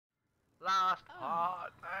Last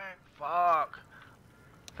part, thank fuck.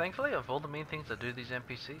 Thankfully, of all the mean things that do these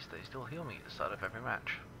NPCs, they still heal me at the start of every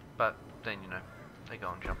match. But then, you know, they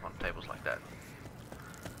go and jump on tables like that.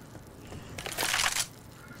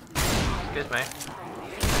 Excuse me.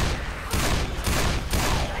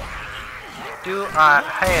 Do I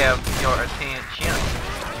have your attention?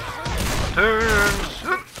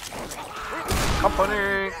 Attention!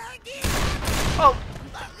 Company! Oh!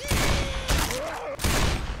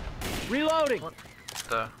 Reloading! What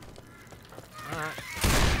the? Alright.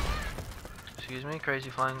 Excuse me, crazy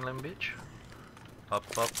flying limb bitch. Up,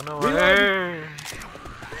 up, and away!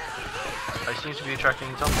 I seem to be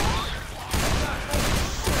attracting zombies.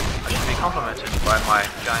 I should be complimented by my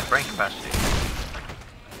giant brain capacity.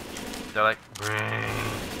 They're like, brain.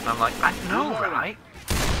 And I'm like, I know, right?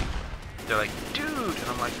 They're like, dude. And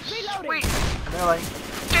I'm like, sweet. And they're like,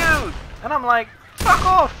 dude. And I'm like, fuck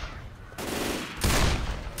off.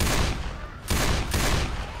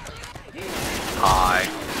 Hi.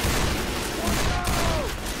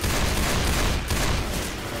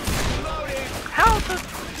 How the...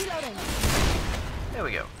 There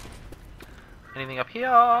we go. Anything up here?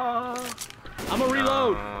 I'm a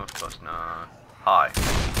reload. No, of course not. Hi.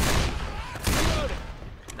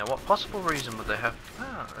 Now, what possible reason would they have?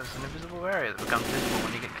 Ah, there's an invisible area that becomes visible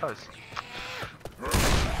when you get close.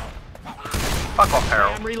 Fuck off,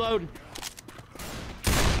 Harold. I'm reloading.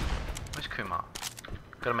 Where's Kumar?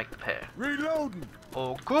 Gotta make the pair. Reloading.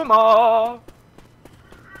 Oh, Kumar!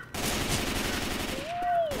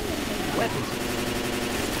 Weapons.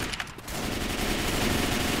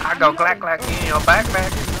 I go clack clack in your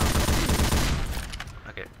backpack.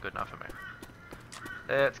 Okay, good enough for me.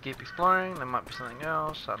 Let's keep exploring. There might be something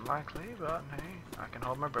else, unlikely, but hey, I can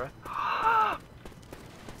hold my breath.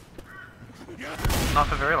 Not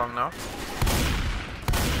for very long, though.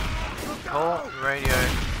 Call radio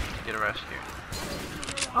to get a rescue.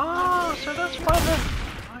 Oh, so that's why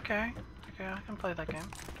the... Okay, I can play that game.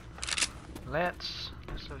 Let's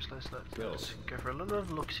go for a little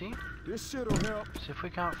of look-see. This shit'll help. See if we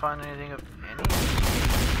can't find anything of any.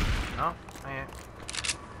 No, yeah.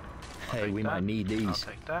 Hey, we might need these. I'll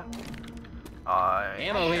take that.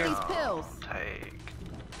 Ammo here. These pills. Take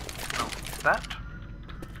that.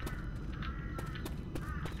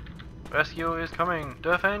 Rescue is coming.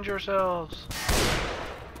 Defend yourselves.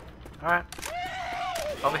 Alright.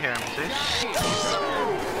 Over here, NPCs.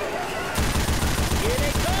 Here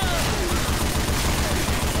they come.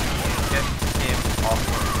 Get him off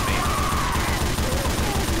of me.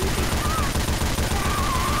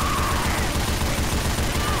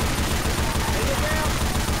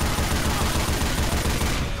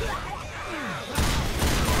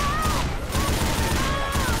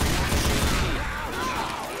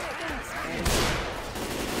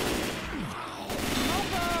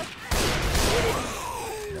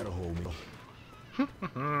 That'll hold me.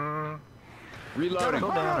 Reloading. Go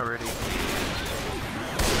down already.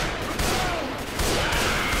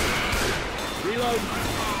 Reload.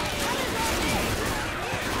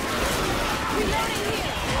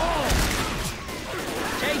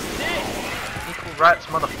 Chase this. Equal rights,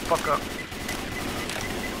 motherfucker.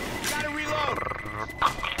 Gotta reload.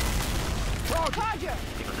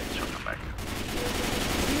 People take the shotgun back.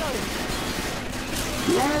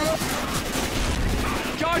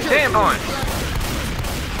 Charger. 10 points.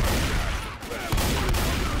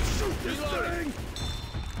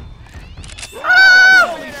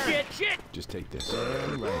 Holy shit. Just take this.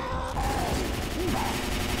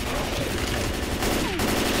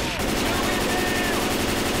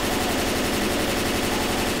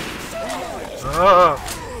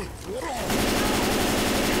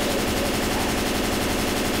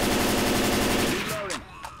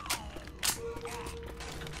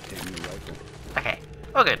 Okay,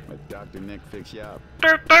 oh good. Let Dr. Nick fix you up.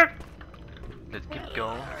 Dirt, dirt. Let's keep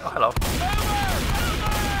going. Oh, hello.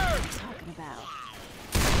 Talking about.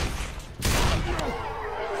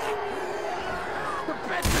 The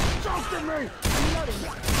bitch is choking me!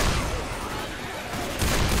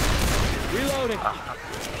 Reloading.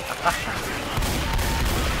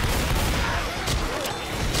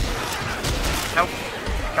 Nope.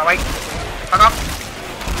 Go away. Fuck off.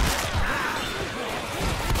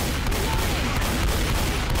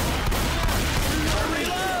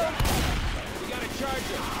 We got a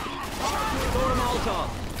charger. Throw a Molotov.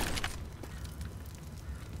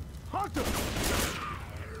 Hunter!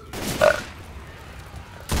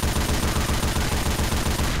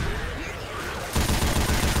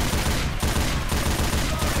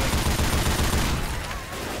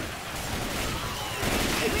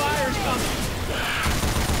 Hey, fire's coming.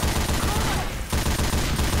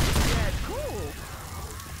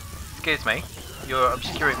 Excuse me. You're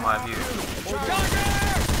obscuring my view.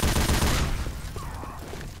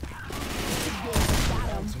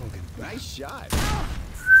 Nice shot.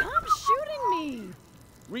 Stop shooting me!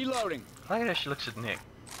 Reloading. I like how she looks at Nick.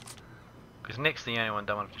 Because Nick's the only one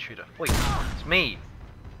dumb enough to shoot her. Wait, it's me!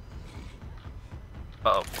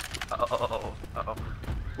 Uh-oh. Uh-oh. Uh-oh.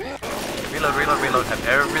 Reload, reload, reload. Have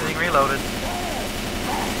everything reloaded.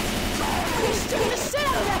 You're sticking the shit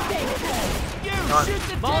out of that thing! Come on. Use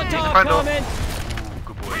the Molotov front door. coming.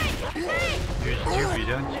 Good boy. Use UV,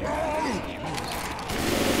 don't you?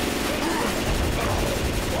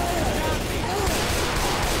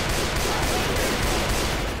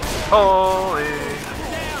 Holy!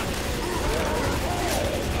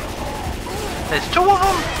 There's 2 of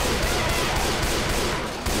them!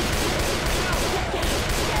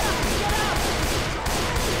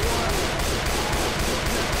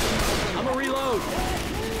 I'm a reload.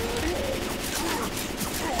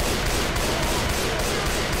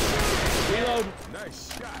 Reload.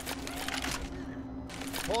 Nice shot.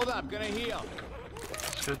 Hold up, gonna heal.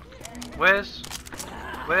 That's good. Where's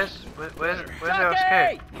our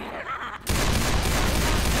escape?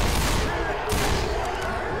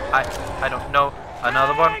 I don't know.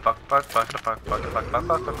 Another one. Fuck.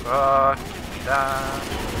 Down.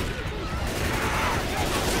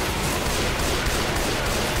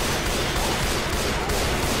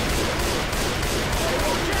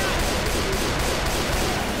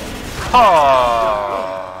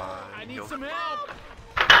 Oh! I need some help.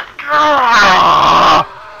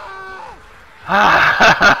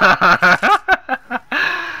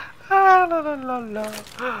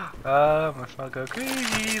 I must not go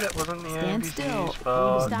crazy. That wasn't the Stand still. NPC's You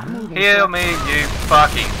fault. stop moving, Heal sir. me, you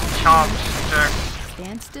fucking chompster.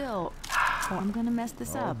 Stand still, or I'm gonna mess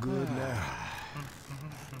this up. Good now.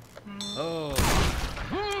 Oh.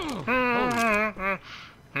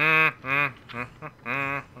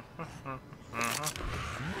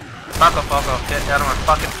 Fuck off, get out of my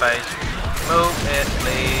fucking face. Move it,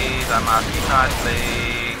 please. I'm asking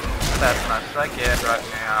nicely. That's as nice as I get right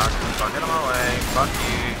now. Just fuck it on my way. Fuck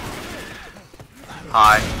you.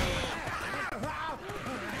 Hi.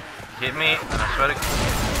 Hit me, and I swear to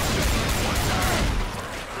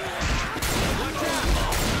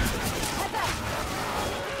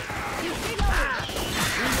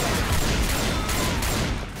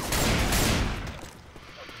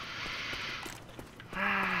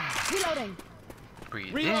Reloading.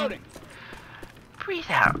 breathe Reloading. in. Breathe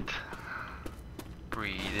out.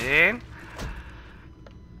 Breathe in.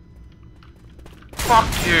 Fuck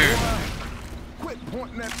you. Quit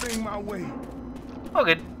pointing that thing my way. Oh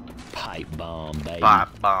good. Pipe bomb, baby. Bye,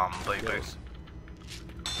 bomb, baby.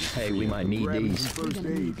 Hey, we might need Grabbing these. some We're first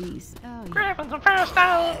gonna need aid. these. Oh, yeah. Grabbing some first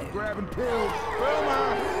aid. Grabbing pills.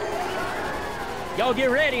 Wilma! Y'all get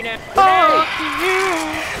ready now. Fuck you.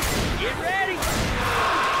 Get ready.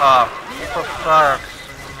 Oh, for fuck's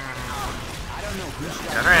I don't know who Turn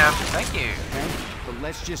started around. Thank you. it, but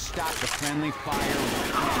let's just stop the friendly fire.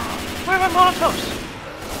 Where are my molotovs?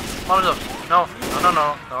 Molotovs. No.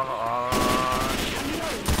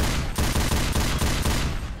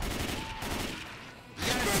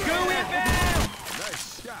 Screw it down.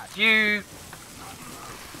 Nice shot. You.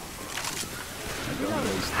 Don't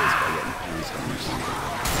waste this by getting pants on yourself.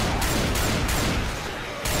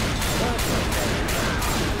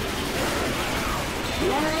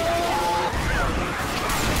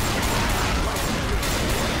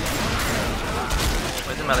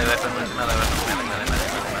 Where's the melee weapon? Where's the melee weapon? Melee.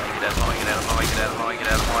 Get out of my way, get out of my way, get out of my way, get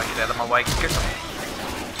out of my way, get out of my way. Get the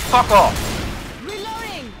fuck off!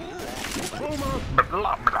 Reloading.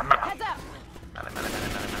 Heads up. Melee.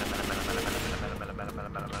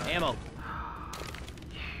 Ammo.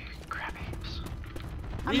 Crap heaps.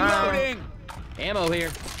 Reloading. Ammo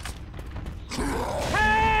here.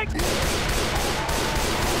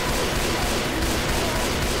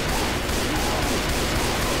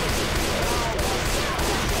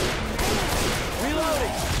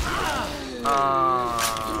 Reloading.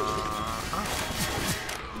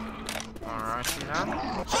 Alrighty then.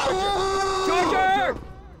 Charger.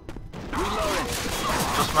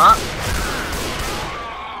 Feel smart?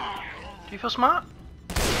 Do you feel smart?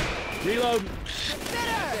 Reload.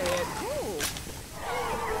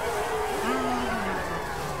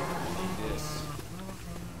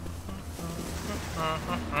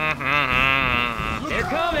 They're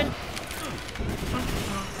coming.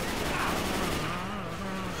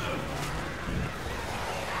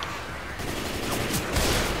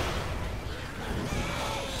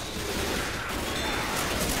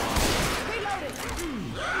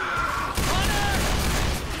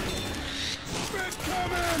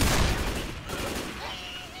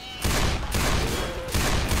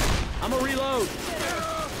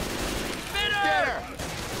 Reload! Get her!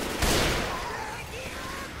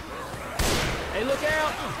 Hey, look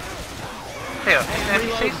out! Here,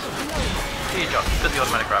 NPCs. Here you go. Good the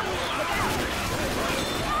automatic rifles.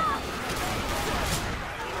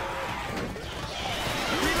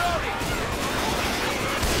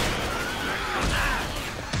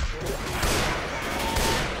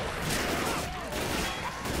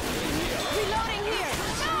 Reloading here.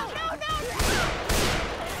 No, no, no,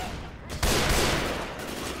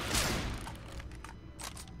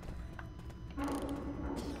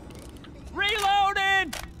 Reloading!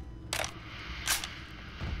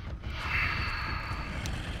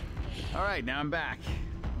 All right, now I'm back.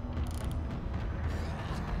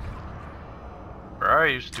 Where are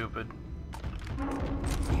you, stupid?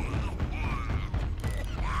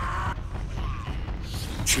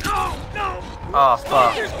 Oh,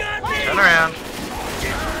 fuck. Turn around.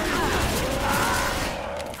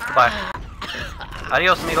 Goodbye.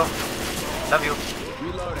 Adios, amigo. Love you.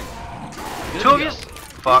 Reloading. Two of yous?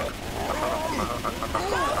 Fuck.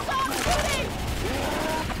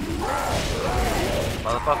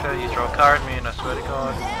 Motherfucker, you throw a car at me and I swear to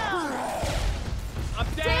God. I'm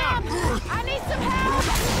down! I need some help.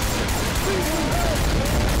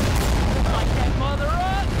 Light that mother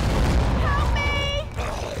up! Help me.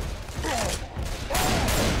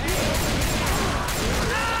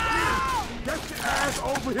 Get your ass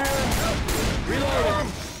over here! Reloading!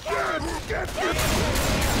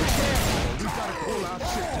 We gotta pull our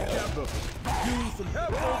shit together. You need some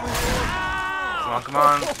help over here. Come on, come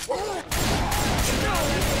on.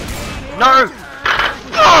 No!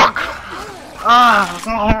 Fuck! Ah!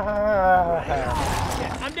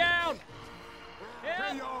 I'm down! Hey,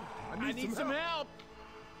 Help! y'all. I need some help!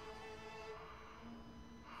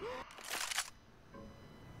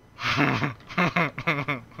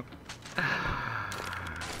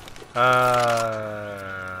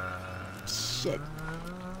 Shit.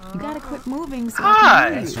 You gotta quit moving so Hi! I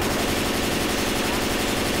can move.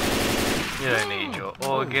 You don't need your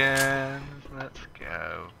organs. Let's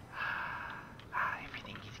go.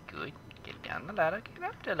 Everything is good. Get down the ladder. Get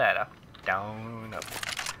up the ladder. Down, up.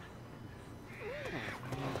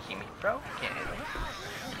 See me, bro? Get it.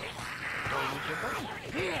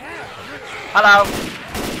 Hello.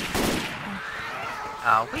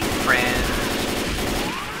 Are we friends?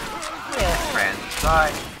 We're friends,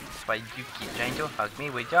 right? That's why you keep trying to hug me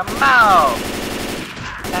with your mouth.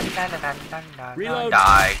 Reload.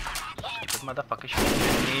 Die. Stupid motherfucker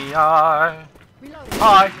shooting in the eye.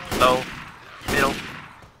 High, low, middle,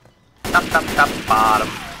 top, top, top, bottom.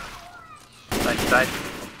 Side to side,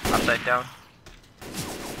 upside down.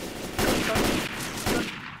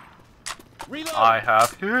 Reload! I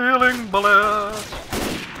have healing bullets.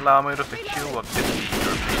 Allow me to fix you up to the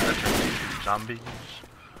your face that turns into zombies.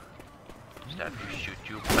 Stab you, shoot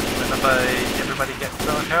you, punch you in the face. Everybody gets a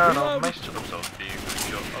hand on my still so big.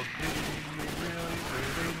 You're ugly.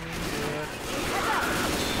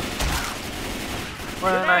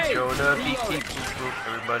 When I show the beep beep boop boop,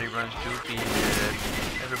 everybody runs to beat it.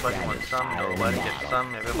 Everybody wants some, nobody gets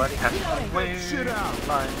some. Everybody has to wait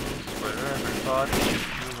lines where everybody shoots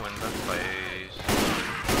you in the face.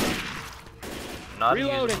 Not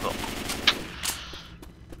Reloading. usable.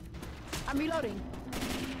 I'm reloading.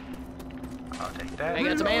 I'll take that. I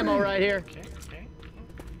got some ammo right here. Okay, okay.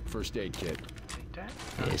 First aid kit. Take that.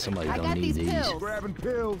 Yeah, somebody I don't got need these these. pills. Grabbing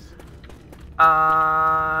pills.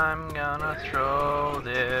 I'm gonna throw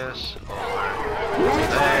this over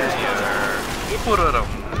there. Put it on.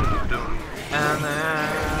 And then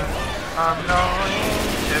I'm going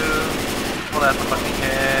to pull out the fucking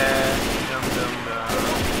head. Dum dum dum.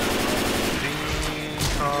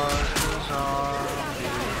 Because the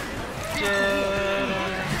zombie didn't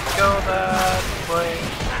go that way.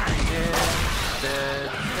 Instead,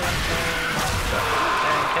 they came from the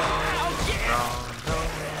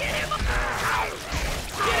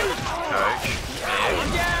Coach,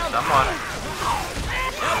 someone.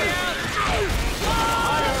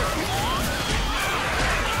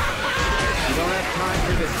 You don't have time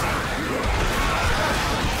for this.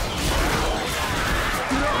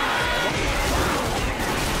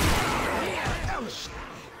 Hell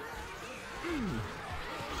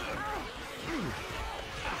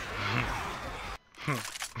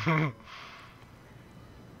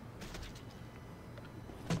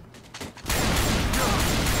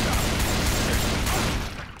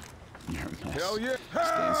Hell yeah.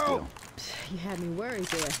 Stand still. You had me worried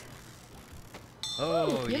there.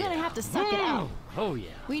 Oh, You're gonna have to suck it out. Oh, yeah.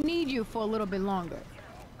 We need you for a little bit longer.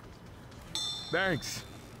 Thanks.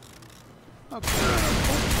 Oh,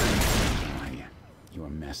 yeah. You are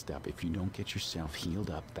messed up. If you don't get yourself healed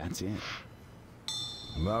up, that's it.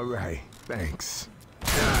 All right, thanks.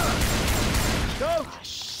 Go!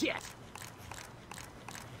 Shit!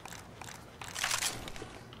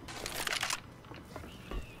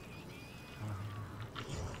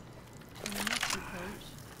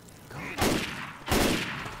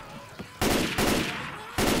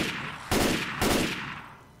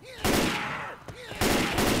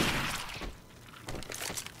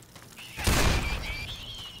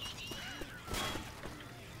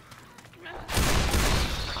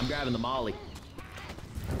 I'm grabbing the molly.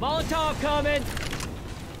 Molotov coming!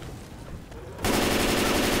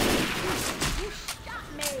 You shot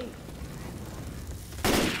me!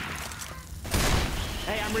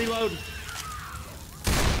 Hey, I'm reloading.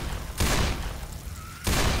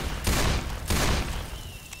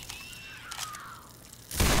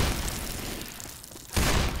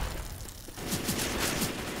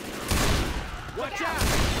 Watch out!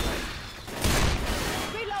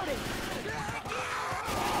 Reloading!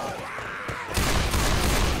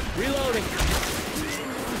 Reloading!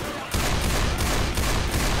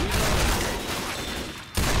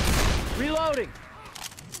 Reloading!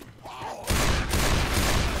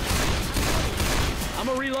 I'm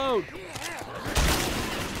a reload!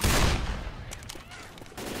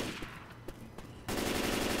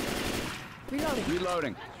 Reloading!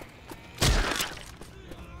 Reloading.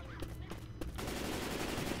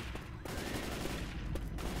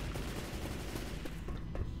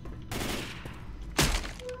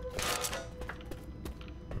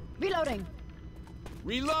 Reloading!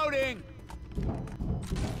 Reloading!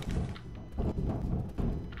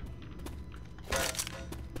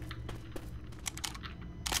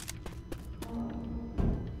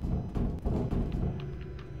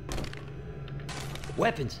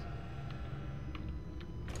 Weapons!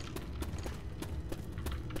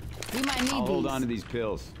 We might need I'll hold these. on to these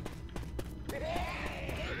pills.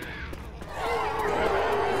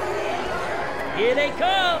 Here they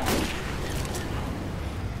come!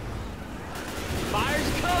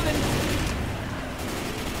 Fire's coming!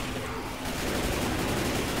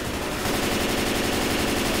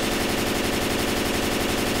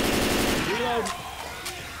 Reload!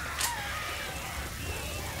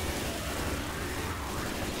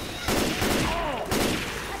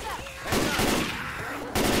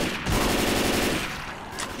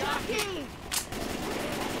 Jockey!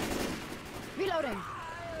 Reloading!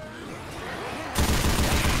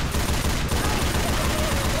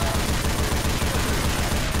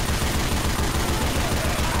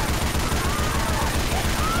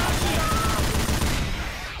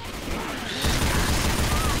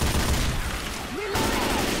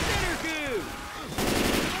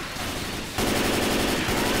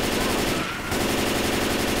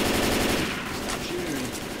 Stop shooting.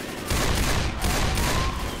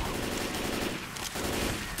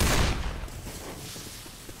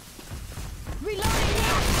 Reloading!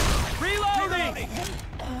 Reloading!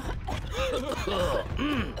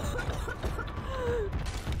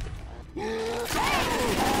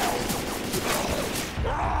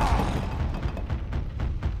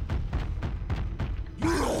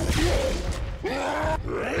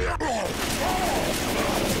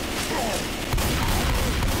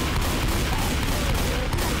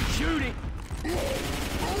 Shooting!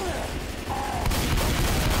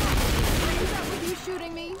 What's up with you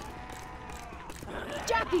shooting me?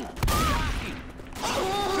 Jockey!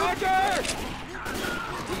 Charger!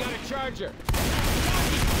 We got a charger!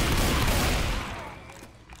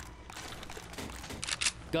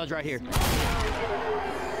 Guns right here. I'm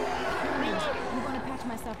gonna patch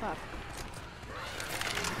myself up.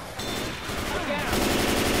 Look out!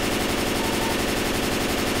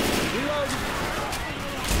 Reload!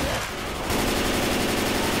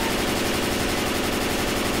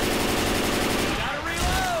 Gotta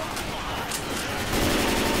reload!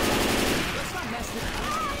 Let's not mess with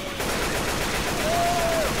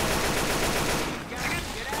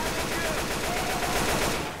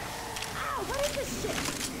Ow, what is this shit?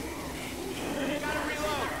 Gotta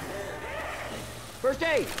reload! First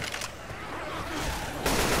aid!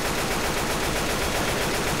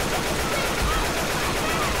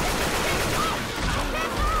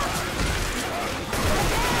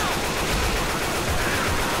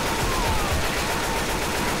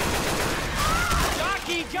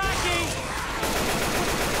 Jockey! Jockey!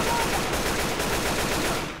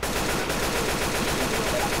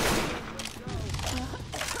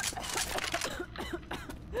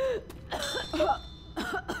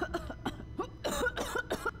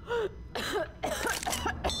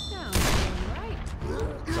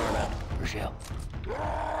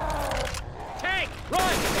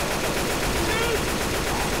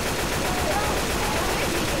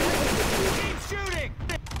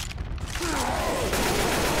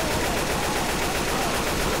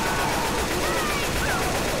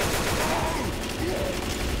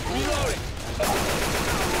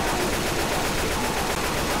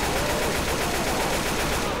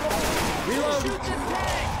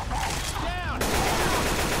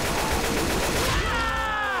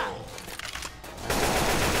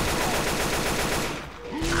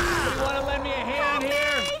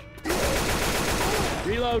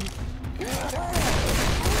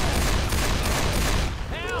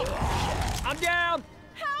 I'm down!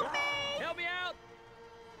 Help me! Help me out!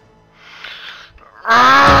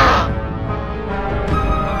 Ah!